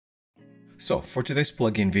So for today's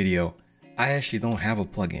plugin video, I actually don't have a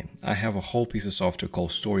plugin. I have a whole piece of software called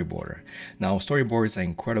Storyboarder. Now, storyboards are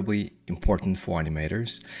incredibly important for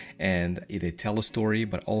animators, and they tell a story,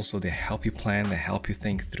 but also they help you plan, they help you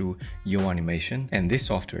think through your animation. And this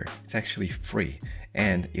software, it's actually free,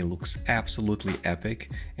 and it looks absolutely epic,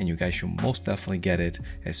 and you guys should most definitely get it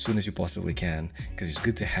as soon as you possibly can, because it's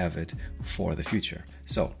good to have it for the future.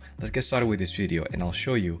 So let's get started with this video, and I'll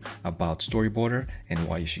show you about Storyboarder and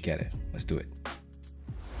why you should get it. Let's do it.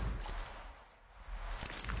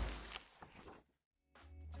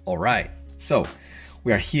 Alright, so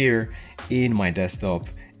we are here in my desktop,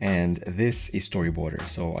 and this is Storyboarder.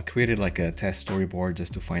 So I created like a test storyboard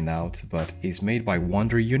just to find out, but it's made by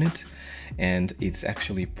Wonder Unit, and it's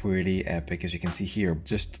actually pretty epic. As you can see here,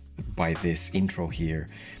 just by this intro here,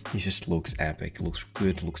 it just looks epic. It looks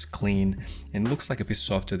good, looks clean, and looks like a piece of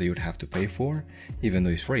software that you would have to pay for, even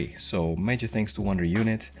though it's free. So major thanks to Wonder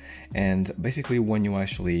Unit. And basically when you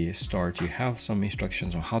actually start, you have some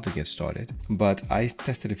instructions on how to get started, but I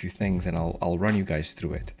tested a few things and I'll run you guys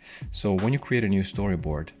through it. So when you create a new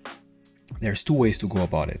storyboard, there's two ways to go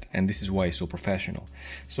about it, and this is why it's so professional.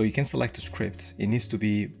 So you can select a script. It needs to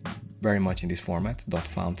be very much in this format,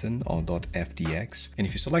 .fountain or .fdx. And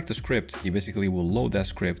if you select a script, it basically will load that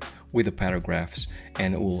script with the paragraphs,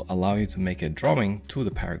 and it will allow you to make a drawing to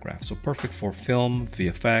the paragraph. So perfect for film,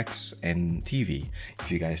 VFX, and TV,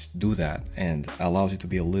 if you guys do that, and allows you to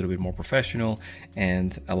be a little bit more professional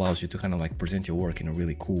and allows you to kind of like present your work in a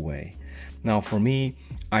really cool way. Now for me,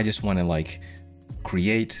 I just want to like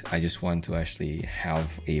I just want to actually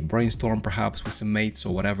have a brainstorm perhaps with some mates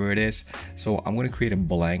or whatever it is. So I'm going to create a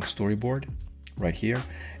blank storyboard right here,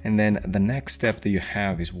 and then the next step that you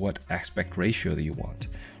have is what aspect ratio that you want,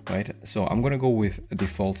 right? So I'm going to go with a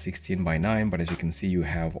default 16:9, but as you can see, you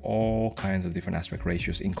have all kinds of different aspect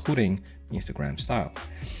ratios, including Instagram style.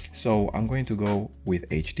 So I'm going to go with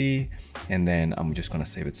HD, and then I'm just going to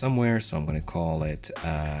save it somewhere. So I'm going to call it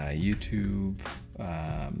YouTube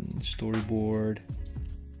Storyboard.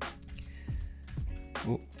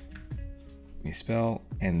 Oh, misspell,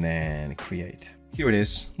 and then create. Here it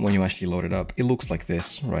is. When you actually load it up, it looks like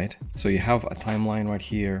this, right? So you have a timeline right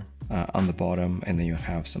here on the bottom, and then you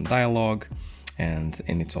have some dialogue, and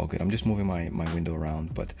it's all good. I'm just moving my window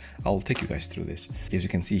around, but I'll take you guys through this. As you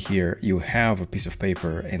can see here, you have a piece of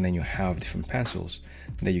paper, and then you have different pencils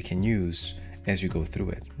that you can use as you go through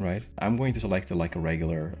it, right? I'm going to select like a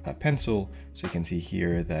regular pencil, so you can see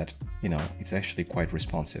here that, you know, it's actually quite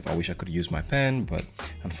responsive. I wish I could use my pen, but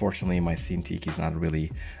unfortunately my Cintiq is not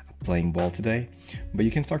really playing ball today. But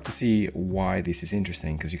you can start to see why this is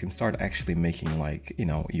interesting, because you can start actually making like, you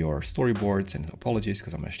know, your storyboards. And apologies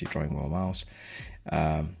because I'm actually drawing with a mouse,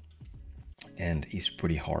 and it's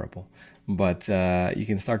pretty horrible, but you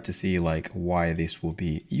can start to see like why this will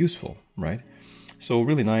be useful, right? So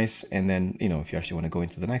really nice. And then, you know, if you actually want to go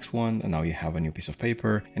into the next one, and now you have a new piece of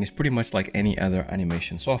paper, and it's pretty much like any other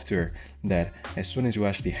animation software that as soon as you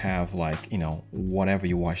actually have like, you know, whatever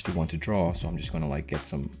you actually want to draw. So I'm just going to like get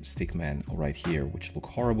some stickman right here, which look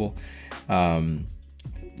horrible.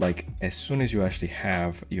 Like as soon as you actually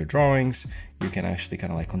have your drawings, you can actually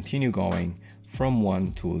kind of like continue going from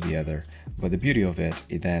one to the other. But the beauty of it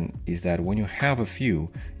then is that when you have a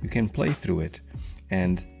few, you can play through it.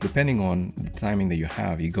 And depending on the timing that you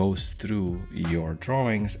have, it goes through your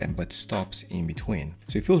drawings but stops in between.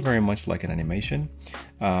 So it feels very much like an animation.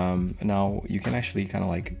 Now you can actually kind of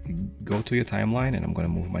like go to your timeline, and I'm going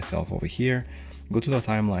to move myself over here. Go to the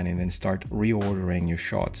timeline and then start reordering your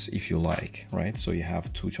shots if you like, right? So you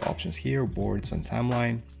have two options here, boards and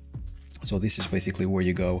timeline. So this is basically where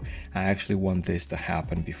you go. I actually want this to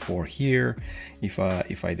happen before here if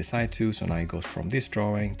I decide to. So now it goes from this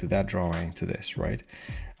drawing to that drawing to this, right?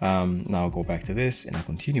 Now I'll go back to this and I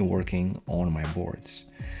continue working on my boards.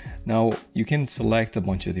 Now you can select a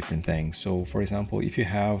bunch of different things. So for example, if you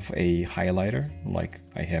have a highlighter like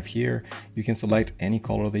I have here, you can select any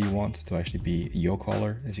color that you want to actually be your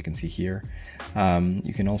color, as you can see here.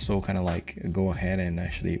 You can also kind of like go ahead and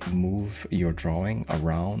actually move your drawing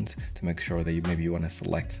around to make sure that maybe you want to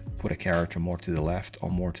select, put a character more to the left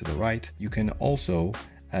or more to the right. You can also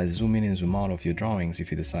zoom in and zoom out of your drawings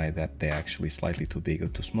if you decide that they're actually slightly too big or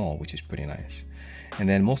too small, which is pretty nice. And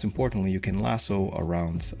then most importantly, you can lasso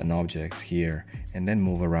around an object here and then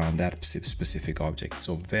move around that specific object.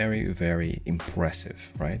 So very, very impressive,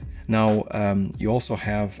 right? Now, you also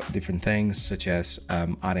have different things such as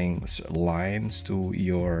adding lines to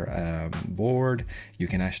your board. You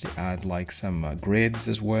can actually add like some grids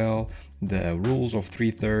as well. the rules of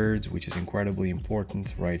 3/3, which is incredibly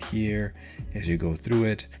important right here as you go through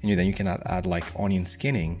it. And then you can add like onion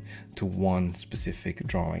skinning to one specific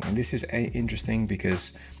drawing. And this is interesting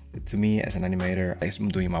because to me as an animator, as I'm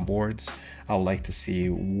doing my boards, I would like to see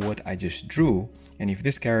what I just drew. And if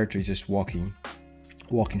this character is just walking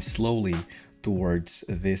slowly towards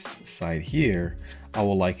this side here, I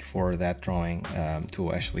would like for that drawing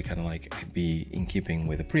to actually kind of like be in keeping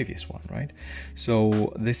with the previous one, right?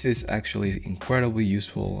 So this is actually incredibly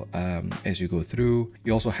useful as you go through.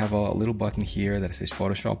 You also have a little button here that says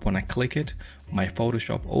Photoshop. When I click it, my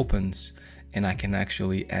Photoshop opens and I can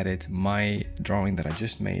actually edit my drawing that I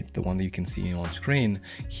just made, the one that you can see on screen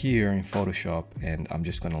here in Photoshop, and I'm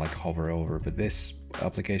just gonna like hover over. But this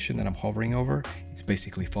application that I'm hovering over, it's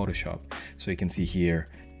basically Photoshop. So you can see here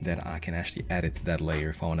that I can actually edit that layer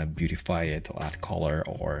if I want to beautify it or add color,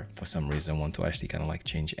 or for some reason want to actually kind of like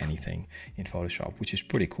change anything in Photoshop, which is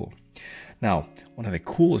pretty cool. Now, one of the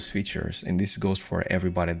coolest features, and this goes for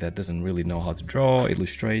everybody that doesn't really know how to draw,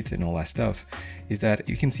 illustrate, and all that stuff, is that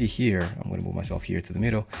you can see here, I'm going to move myself here to the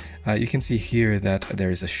middle, you can see here that there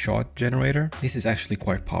is a shot generator. This is actually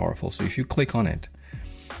quite powerful. So if you click on it,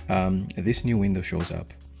 this new window shows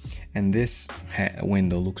up, and this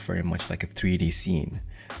window looks very much like a 3D scene.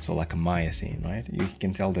 So like a Maya scene, right? You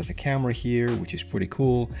can tell there's a camera here, which is pretty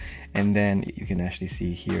cool. And then you can actually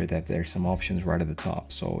see here that there's some options right at the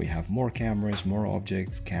top. So we have more cameras, more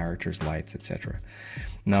objects, characters, lights, etc.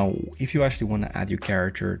 Now, if you actually want to add your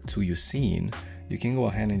character to your scene, you can go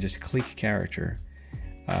ahead and just click character.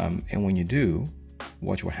 And when you do,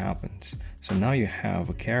 watch what happens. So now you have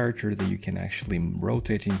a character that you can actually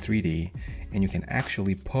rotate in 3D, and you can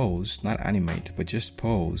actually pose, not animate, but just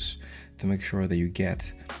pose to make sure that you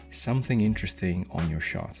get something interesting on your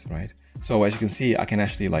shot, right? So as you can see, I can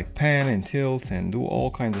actually like pan and tilt and do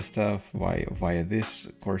all kinds of stuff via this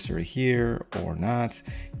cursor here or not.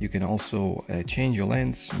 You can also change your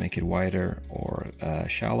lens, make it wider or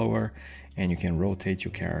shallower, and you can rotate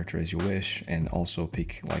your character as you wish, and also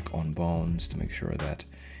pick like on bones to make sure that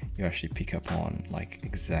you actually pick up on like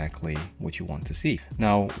exactly what you want to see.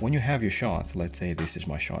 Now, when you have your shot, let's say this is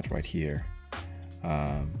my shot right here,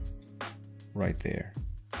 right there,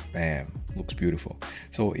 bam, looks beautiful.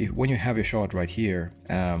 So when you have your shot right here,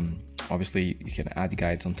 obviously you can add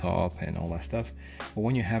guides on top and all that stuff, but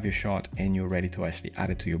when you have your shot and you're ready to actually add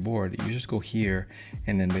it to your board, you just go here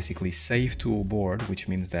and then basically save to a board, which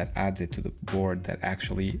means that adds it to the board that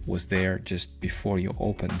actually was there just before you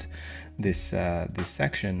opened this this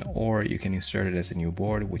section, or you can insert it as a new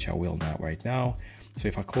board, which I will now right now. So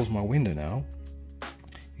if I close my window now,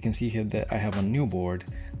 you can see here that I have a new board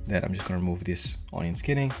that I'm just going to remove this onion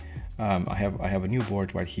skinning. I have a new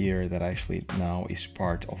board right here that actually now is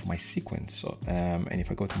part of my sequence. So, and if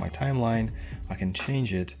I go to my timeline, I can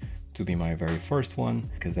change it to be my very first one,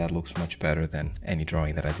 because that looks much better than any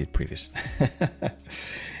drawing that I did previous.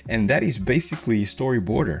 And that is basically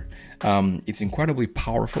Storyboarder. It's incredibly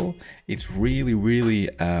powerful. It's really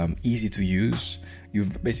easy to use. You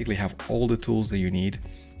basically have all the tools that you need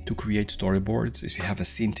to create storyboards. If you have a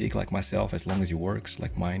Cintiq like myself, as long as it works,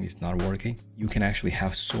 like mine is not working, you can actually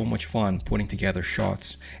have so much fun putting together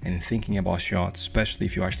shots and thinking about shots, especially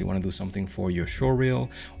if you actually want to do something for your show reel,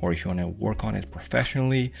 or if you want to work on it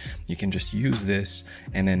professionally. You can just use this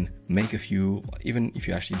and then make a few, even if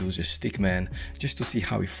you actually do just stickman, just to see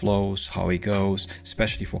how it flows, how it goes,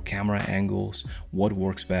 especially for camera angles, what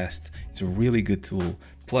works best. It's a really good tool.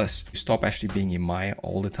 Plus, you stop actually being in Maya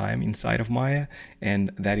all the time inside of Maya,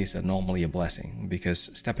 and that is normally a blessing, because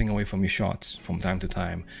stepping away from your shots from time to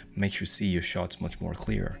time makes you see your shots much more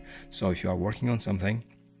clearer. So if you are working on something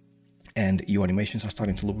and your animations are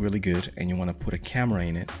starting to look really good and you want to put a camera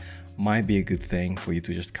in it, might be a good thing for you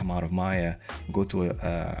to just come out of Maya, go to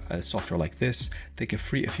a software like this, take a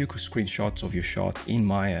few screenshots of your shot in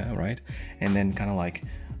Maya, right? And then kind of like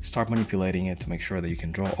start manipulating it to make sure that you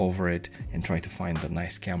can draw over it and try to find the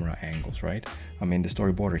nice camera angles, right? I mean, the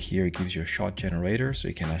Storyboarder here gives you a shot generator, so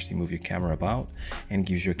you can actually move your camera about, and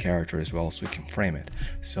gives you a character as well, so you can frame it.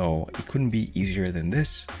 So it couldn't be easier than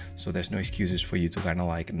this. So there's no excuses for you to kind of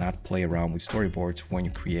like not play around with storyboards when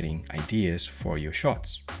you're creating ideas for your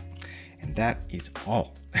shots. And that is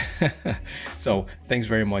all. So thanks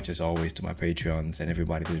very much as always to my Patreons and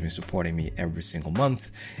everybody who's been supporting me every single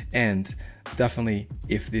month. And definitely,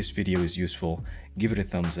 if this video is useful, give it a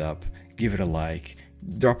thumbs up, give it a like,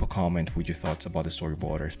 drop a comment with your thoughts about the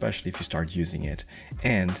Storyboarder, especially if you start using it.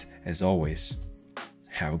 And as always,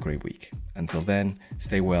 have a great week. Until then,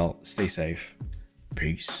 stay well, stay safe.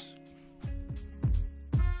 Peace.